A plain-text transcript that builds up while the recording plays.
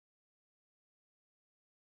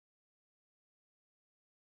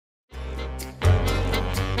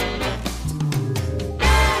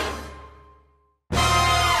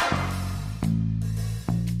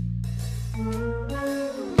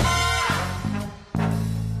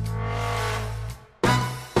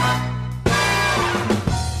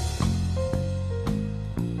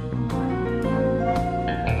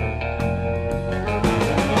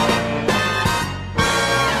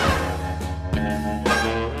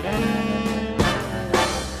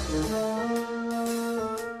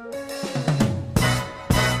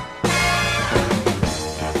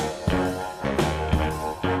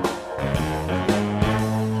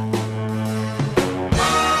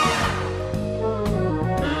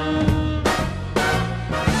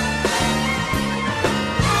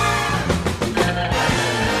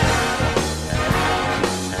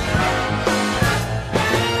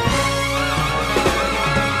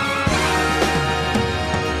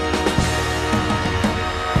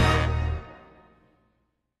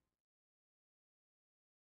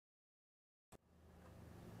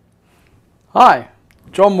Hi,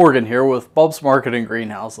 John Morgan here with Bob's Marketing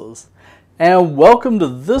Greenhouses, and welcome to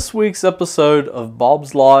this week's episode of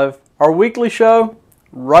Bob's Live, our weekly show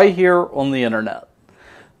right here on the internet.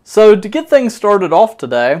 So to get things started off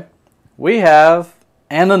today, we have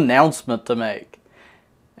an announcement to make.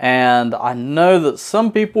 And I know that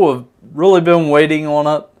some people have really been waiting on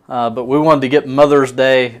it, but we wanted to get Mother's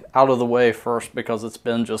Day out of the way first because it's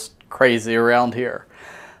been just crazy around here.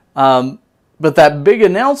 But that big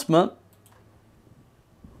announcement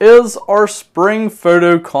is our spring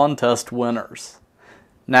photo contest winners.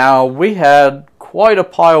 Now, we had quite a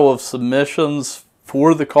pile of submissions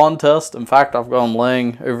for the contest. In fact, I've got them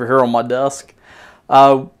laying over here on my desk.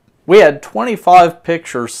 We had 25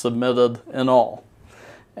 pictures submitted in all.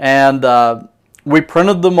 And we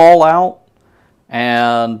printed them all out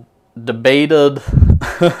and debated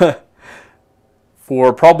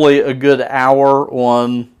for probably a good hour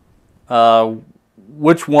on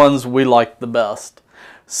which ones we liked the best.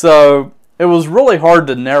 So it was really hard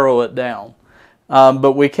to narrow it down.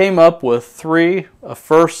 But we came up with 3, a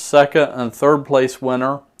first, second, and third place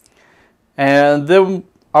winner. And then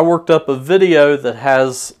I worked up a video that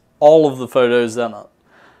has all of the photos in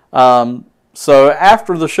it. So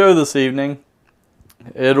after the show this evening,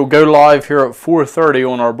 it'll go live here at 4:30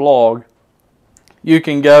 on our blog. You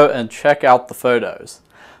can go and check out the photos.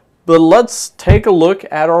 But let's take a look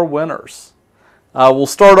at our winners. We'll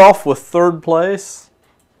start off with third place.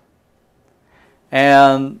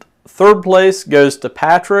 And third place goes to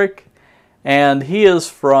Patrick, and he is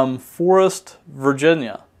from Forest,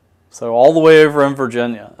 Virginia. So all the way over in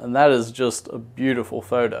Virginia, and that is just a beautiful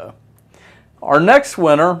photo. Our next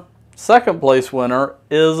winner, second place winner,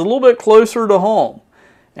 is a little bit closer to home,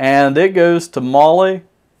 and it goes to Molly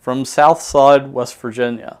from Southside, West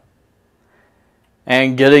Virginia.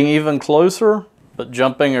 And getting even closer, but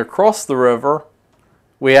jumping across the river,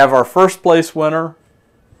 we have our first place winner,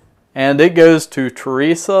 and it goes to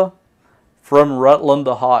Teresa from Rutland,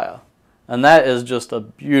 Ohio. And that is just a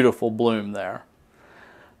beautiful bloom there.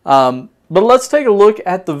 But let's take a look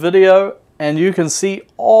at the video, and you can see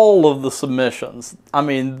all of the submissions. I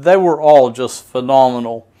mean, they were all just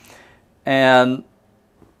phenomenal. And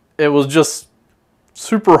it was just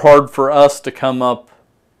super hard for us to come up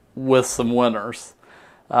with some winners.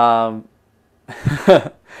 And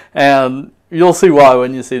you'll see why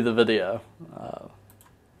when you see the video.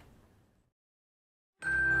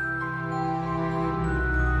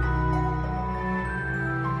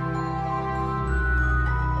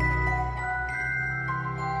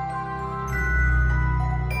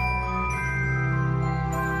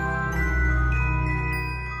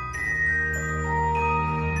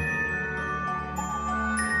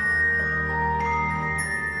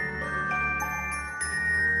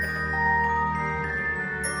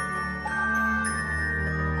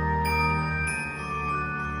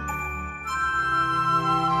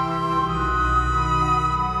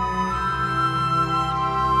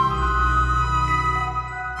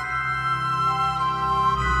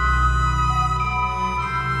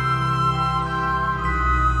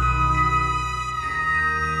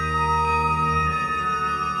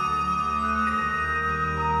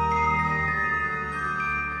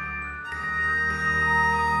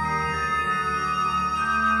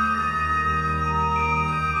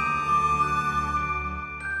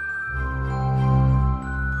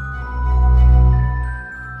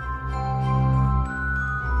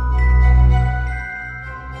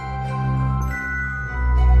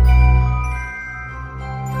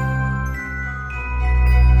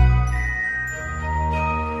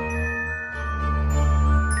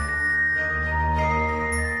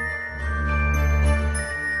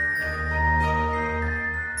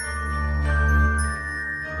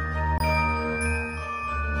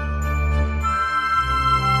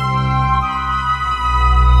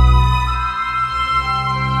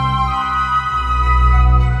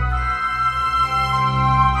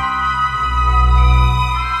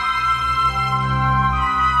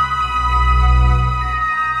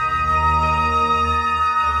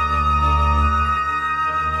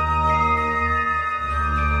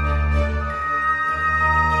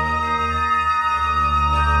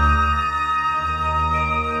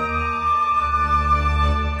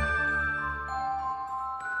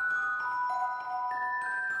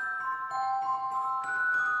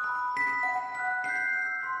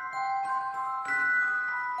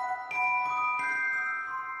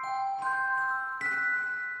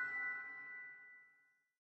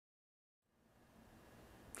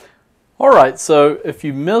 Alright, so if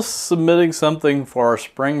you missed submitting something for our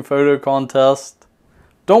spring photo contest,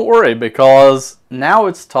 don't worry, because now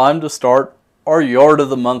it's time to start our Yard of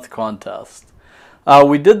the Month contest.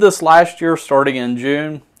 We did this last year starting in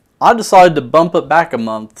June. I decided to bump it back a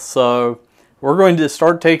month, so we're going to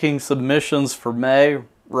start taking submissions for May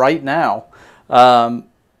right now.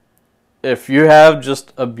 If you have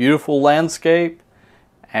just a beautiful landscape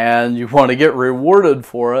and you want to get rewarded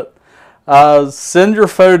for it, send your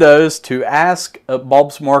photos to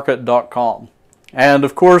ask@bulbsmarket.com. And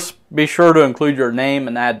of course, be sure to include your name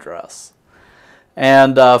and address.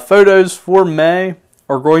 And photos for May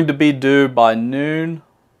are going to be due by noon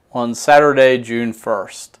on Saturday, June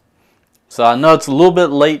 1st. So I know it's a little bit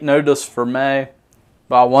late notice for May,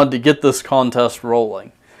 but I wanted to get this contest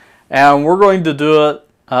rolling. And we're going to do it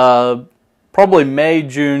probably May,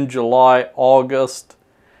 June, July, August.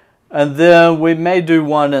 And then we may do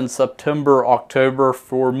one in September, October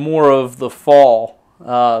for more of the fall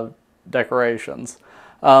decorations.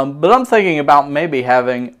 But I'm thinking about maybe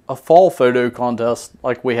having a fall photo contest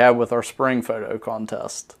like we had with our spring photo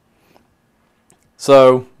contest.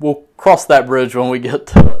 So we'll cross that bridge when we get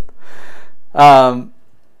to it.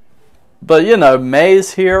 But you know,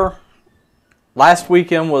 May's here. Last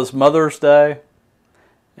weekend was Mother's Day.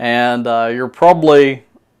 And you're probably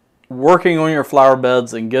working on your flower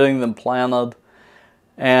beds and getting them planted.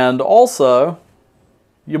 And also,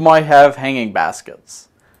 you might have hanging baskets.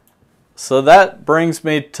 So that brings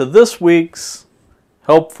me to this week's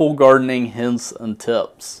helpful gardening hints and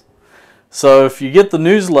tips. So if you get the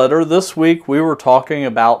newsletter, this week we were talking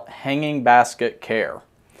about hanging basket care.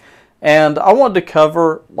 And I wanted to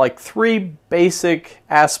cover like 3 basic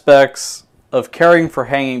aspects of caring for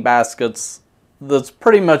hanging baskets that's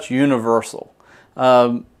pretty much universal.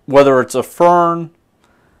 Whether it's a fern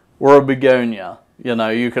or a begonia, you know,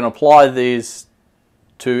 you can apply these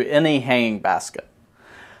to any hanging basket.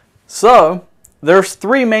 So, there's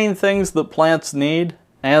 3 main things that plants need,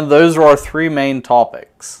 and those are our 3 main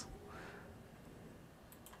topics.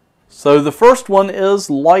 So the first one is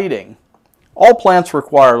lighting. All plants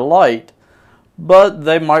require light, but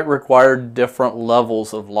they might require different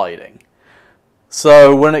levels of lighting.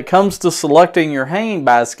 So when it comes to selecting your hanging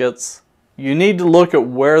baskets, you need to look at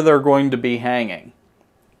where they're going to be hanging.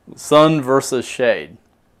 Sun versus shade.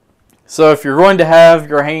 So if you're going to have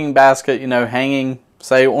your hanging basket, you know, hanging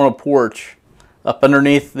say on a porch, up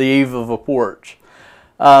underneath the eave of a porch,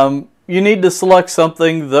 you need to select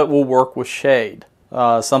something that will work with shade.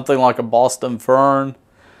 Something like a Boston fern,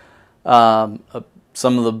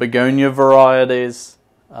 some of the begonia varieties,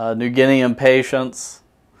 New Guinea impatiens,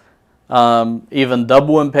 even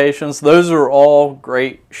double impatiens. Those are all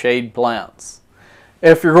great shade plants.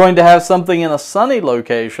 If you're going to have something in a sunny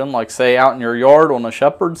location, like say out in your yard on a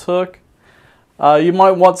shepherd's hook, you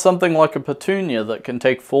might want something like a petunia that can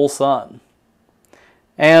take full sun.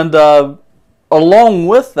 And along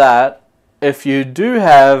with that, if you do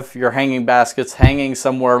have your hanging baskets hanging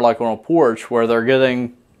somewhere like on a porch where they're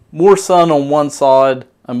getting more sun on one side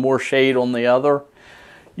and more shade on the other,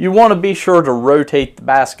 you want to be sure to rotate the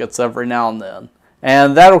baskets every now and then.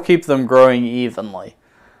 And that'll keep them growing evenly.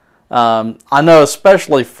 I know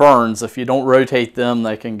especially ferns, if you don't rotate them,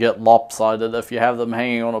 they can get lopsided if you have them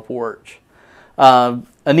hanging on a porch.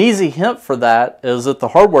 An easy hint for that is at the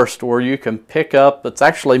hardware store you can pick up, it's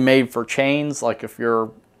actually made for chains, like if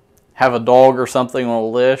you have a dog or something on a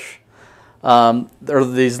leash. There are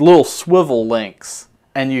these little swivel links,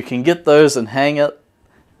 and you can get those and hang it,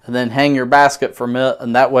 and then hang your basket from it,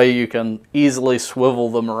 and that way you can easily swivel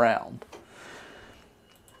them around.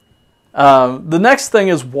 The next thing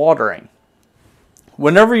is watering.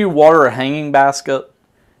 Whenever you water a hanging basket,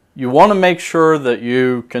 you want to make sure that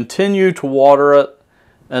you continue to water it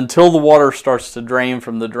until the water starts to drain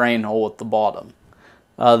from the drain hole at the bottom.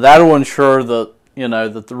 That'll ensure that, you know,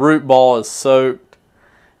 that the root ball is soaked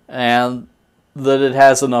and that it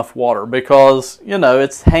has enough water, because, you know,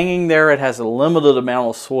 it's hanging there, it has a limited amount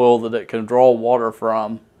of soil that it can draw water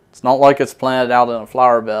from. It's not like it's planted out in a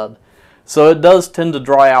flower bed. So it does tend to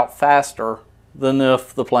dry out faster than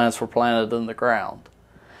if the plants were planted in the ground.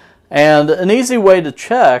 And an easy way to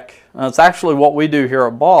check, and it's actually what we do here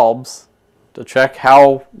at Bulbs, to check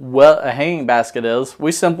how wet a hanging basket is,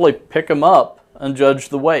 we simply pick them up and judge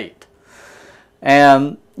the weight.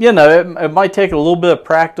 And, you know, it might take a little bit of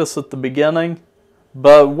practice at the beginning,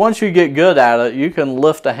 but once you get good at it, you can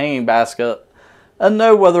lift a hanging basket and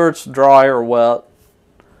know whether it's dry or wet,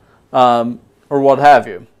 or what have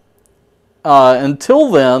you. Until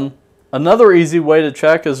then, another easy way to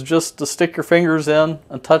check is just to stick your fingers in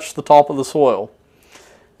and touch the top of the soil.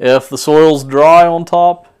 If the soil's dry on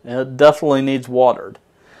top, it definitely needs watered.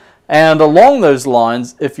 And along those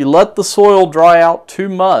lines, if you let the soil dry out too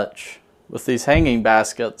much with these hanging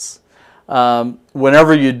baskets,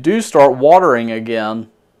 whenever you do start watering again,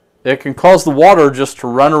 it can cause the water just to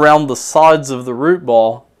run around the sides of the root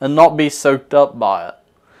ball and not be soaked up by it.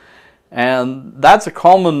 And that's a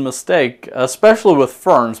common mistake, especially with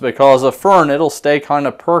ferns, because a fern, it'll stay kind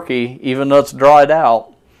of perky even though it's dried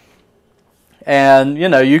out. And, you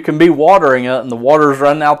know, you can be watering it and the water's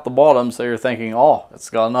running out the bottom, so you're thinking, oh, it's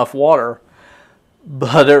got enough water.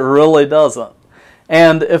 But it really doesn't.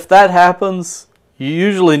 And if that happens, you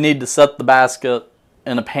usually need to set the basket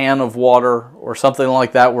in a pan of water or something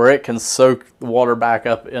like that where it can soak the water back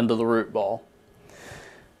up into the root ball.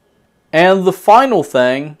 And the final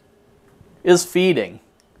thing is feeding.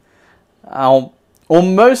 On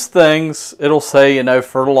most things, it'll say, you know,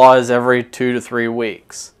 fertilize every 2 to 3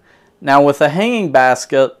 weeks. Now with a hanging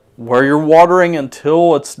basket, where you're watering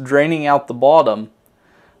until it's draining out the bottom,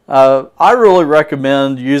 I really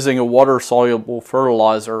recommend using a water-soluble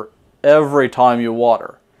fertilizer every time you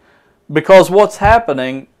water. Because what's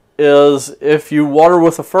happening is if you water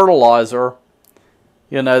with a fertilizer,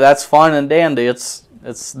 you know, that's fine and dandy. It's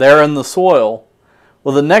there in the soil.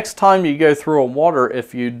 Well, the next time you go through and water,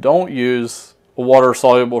 if you don't use a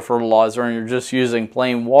water-soluble fertilizer and you're just using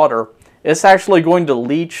plain water, it's actually going to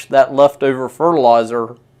leach that leftover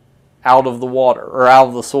fertilizer out of the water or out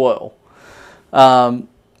of the soil.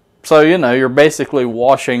 So, you know, you're basically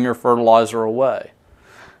washing your fertilizer away.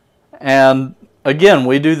 And again,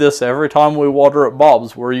 we do this every time we water at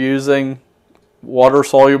Bob's. We're using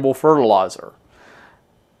water-soluble fertilizer.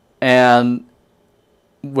 And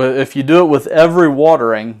if you do it with every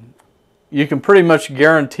watering, you can pretty much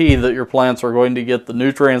guarantee that your plants are going to get the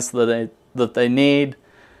nutrients that they need,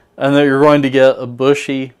 and that you're going to get a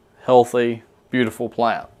bushy, healthy, beautiful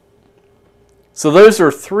plant. So those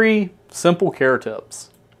are 3 simple care tips.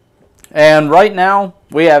 And right now,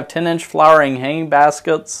 we have 10-inch flowering hanging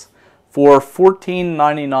baskets for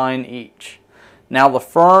 $14.99 each. Now the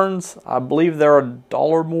ferns, I believe they're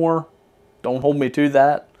 $1 more. Don't hold me to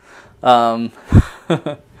that. But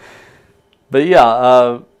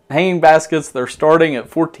yeah, hanging baskets, they're starting at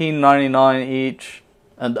 $14.99 each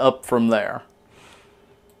and up from there.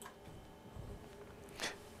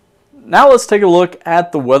 Now let's take a look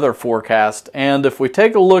at the weather forecast. And if we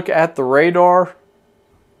take a look at the radar,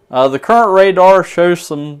 the current radar shows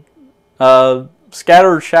some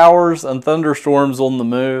scattered showers and thunderstorms on the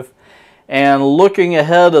move. And looking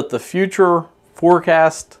ahead at the future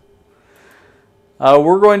forecast,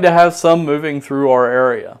 we're going to have some moving through our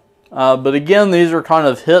area. But again, these are kind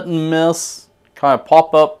of hit and miss, kind of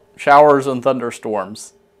pop-up showers and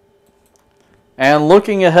thunderstorms. And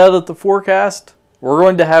looking ahead at the forecast, we're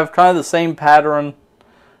going to have kind of the same pattern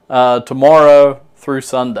tomorrow through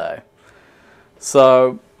Sunday.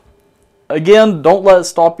 So again, don't let it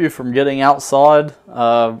stop you from getting outside.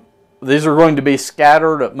 These are going to be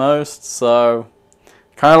scattered at most, so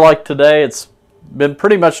kind of like today, it's been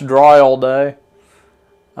pretty much dry all day.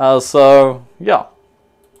 So yeah.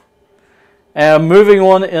 And moving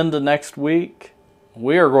on into next week,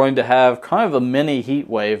 we are going to have kind of a mini heat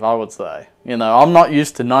wave, I would say. You know, I'm not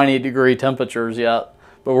used to 90-degree temperatures yet,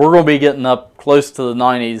 but we're going to be getting up close to the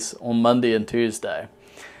 90s on Monday and Tuesday.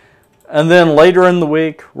 And then later in the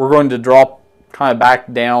week, we're going to drop kind of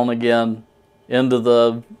back down again into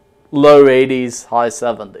the low 80s, high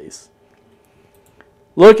 70s.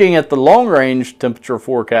 Looking at the long-range temperature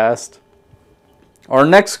forecast, our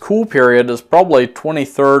next cool period is probably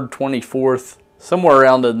 23rd, 24th, somewhere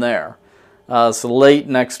around in there. So late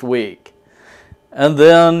next week. And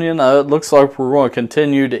then, you know, it looks like we're going to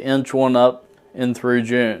continue to inch one up in through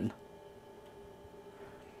June.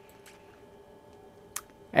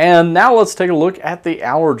 And now let's take a look at the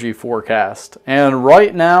allergy forecast. And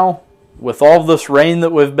right now, with all this rain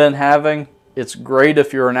that we've been having, it's great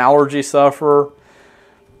if you're an allergy sufferer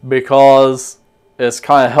because it's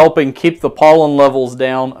kind of helping keep the pollen levels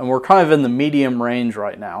down, and we're kind of in the medium range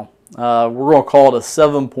right now. We're going to call it a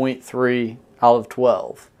 7.3 out of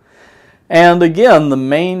 12. And again, the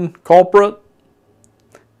main culprit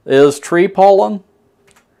is tree pollen.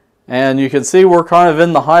 And you can see we're kind of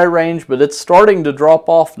in the high range, but it's starting to drop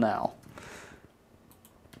off now.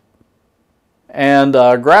 And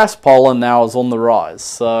grass pollen now is on the rise.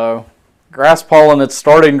 So grass pollen, it's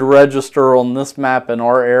starting to register on this map in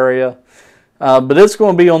our area. But it's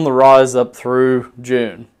going to be on the rise up through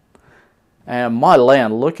June. And my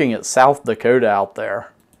land, looking at South Dakota out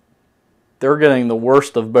there, they're getting the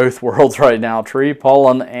worst of both worlds right now, tree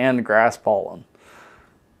pollen and grass pollen.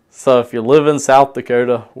 So if you live in South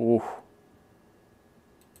Dakota, ooh.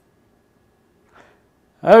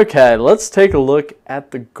 Okay, let's take a look at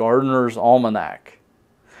the Gardener's Almanac.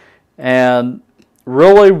 And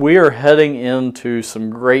really, we are heading into some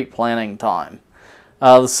great planting time.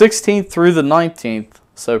 The 16th through the 19th,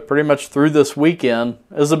 So pretty much through this weekend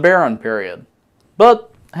is a barren period.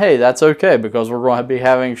 But hey, that's okay because we're going to be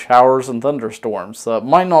having showers and thunderstorms. So it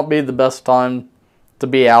might not be the best time to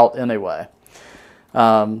be out anyway.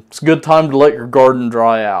 It's a good time to let your garden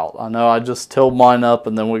dry out. I know I just tilled mine up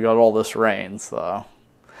and then we got all this rain. So,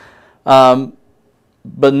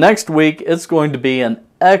 but next week it's going to be an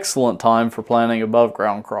excellent time for planting above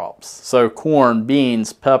ground crops. So corn,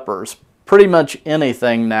 beans, peppers, pretty much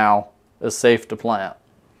anything now is safe to plant.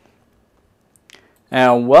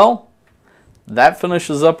 And well, that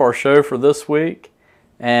finishes up our show for this week.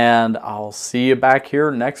 And I'll see you back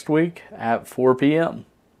here next week at 4 p.m.